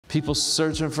People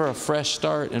searching for a fresh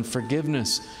start and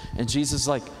forgiveness. And Jesus is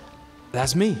like,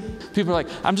 that's me. People are like,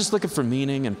 I'm just looking for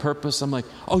meaning and purpose. I'm like,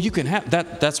 oh, you can have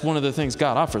that. That's one of the things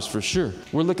God offers for sure.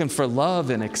 We're looking for love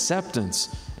and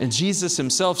acceptance. And Jesus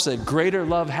himself said, greater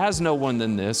love has no one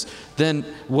than this. Then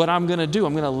what I'm going to do,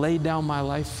 I'm going to lay down my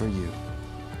life for you.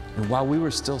 And while we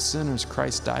were still sinners,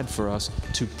 Christ died for us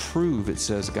to prove, it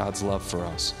says, God's love for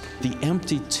us. The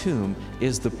empty tomb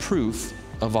is the proof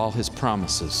of all his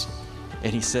promises.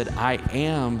 And he said, I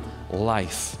am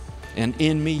life. And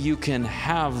in me you can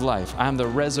have life. I'm the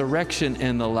resurrection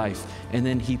and the life. And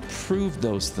then he proved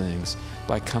those things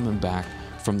by coming back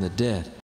from the dead.